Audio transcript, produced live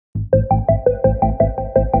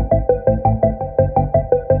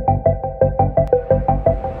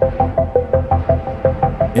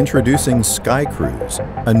Introducing Sky Cruise,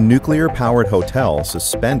 a nuclear-powered hotel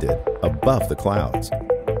suspended above the clouds.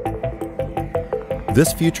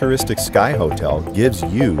 This futuristic sky hotel gives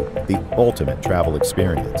you the ultimate travel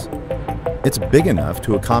experience. It's big enough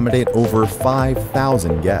to accommodate over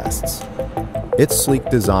 5,000 guests. Its sleek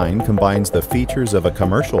design combines the features of a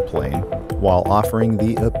commercial plane while offering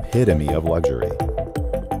the epitome of luxury.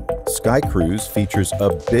 Sky Cruise features a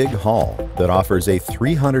big hall that offers a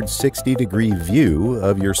 360-degree view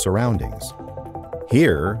of your surroundings.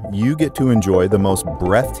 Here, you get to enjoy the most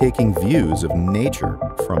breathtaking views of nature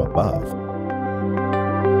from above.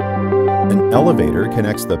 An elevator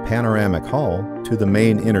connects the panoramic hall to the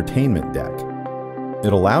main entertainment deck.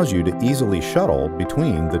 It allows you to easily shuttle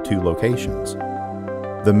between the two locations.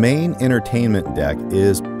 The main entertainment deck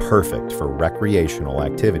is perfect for recreational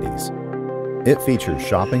activities. It features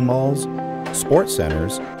shopping malls, sports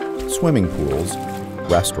centers, swimming pools,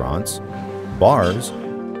 restaurants, bars,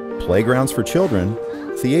 playgrounds for children,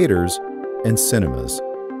 theaters, and cinemas.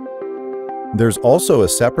 There's also a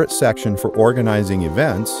separate section for organizing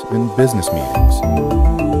events and business meetings.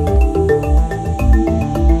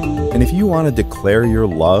 And if you want to declare your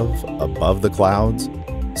love above the clouds,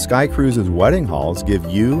 Sky Cruise's wedding halls give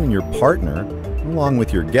you and your partner, along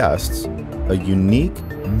with your guests, a unique,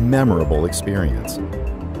 memorable experience.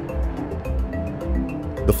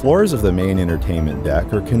 The floors of the main entertainment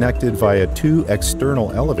deck are connected via 2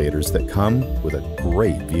 external elevators that come with a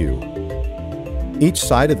great view. Each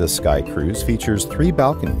side of the Sky Cruise features 3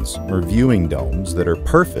 balconies or viewing domes that are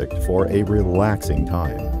perfect for a relaxing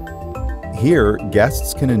time. Here,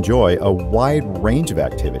 guests can enjoy a wide range of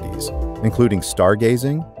activities, including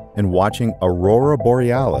stargazing and watching Aurora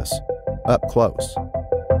Borealis up close.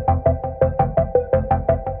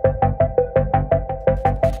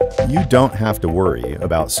 You don't have to worry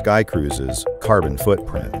about Sky Cruise's carbon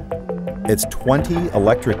footprint. Its 20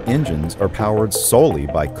 electric engines are powered solely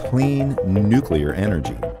by clean nuclear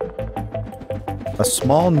energy. A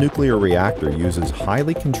small nuclear reactor uses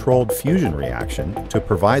highly controlled fusion reaction to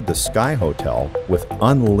provide the Sky Hotel with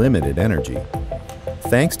unlimited energy.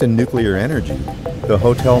 Thanks to nuclear energy, the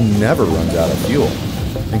hotel never runs out of fuel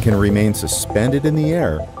and can remain suspended in the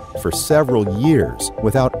air for several years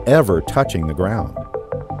without ever touching the ground.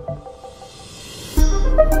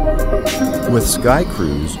 With Sky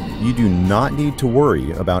Cruise, you do not need to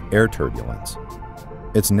worry about air turbulence.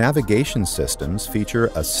 Its navigation systems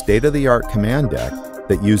feature a state-of-the-art command deck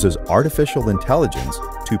that uses artificial intelligence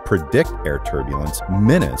to predict air turbulence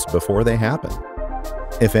minutes before they happen.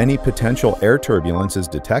 If any potential air turbulence is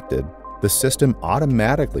detected, the system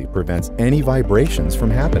automatically prevents any vibrations from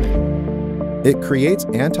happening. It creates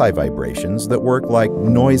anti-vibrations that work like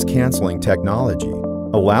noise-canceling technology,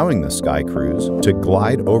 allowing the Sky Cruise to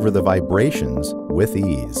glide over the vibrations with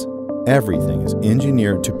ease. Everything is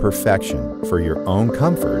engineered to perfection for your own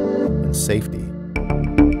comfort and safety.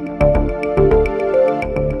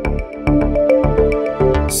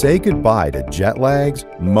 Say goodbye to jet lags,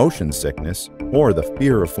 motion sickness, or the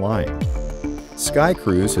fear of flying. Sky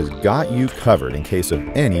Cruise has got you covered in case of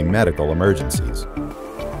any medical emergencies.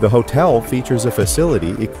 The hotel features a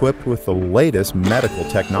facility equipped with the latest medical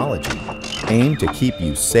technology, aimed to keep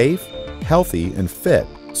you safe, healthy, and fit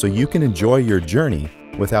so you can enjoy your journey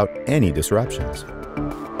without any disruptions.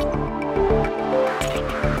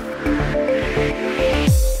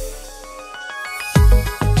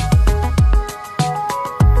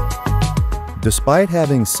 Despite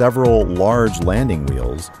having several large landing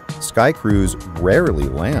wheels, Sky Cruise rarely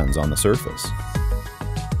lands on the surface.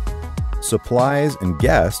 Supplies and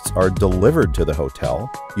guests are delivered to the hotel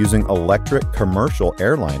using electric commercial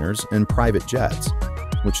airliners and private jets,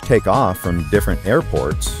 which take off from different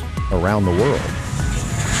airports around the world.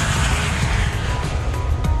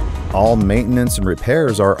 All maintenance and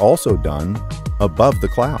repairs are also done above the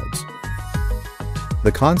clouds.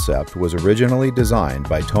 The concept was originally designed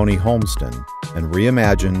by Tony Holmston and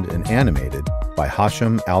reimagined and animated by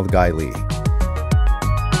Hashem Alghaili.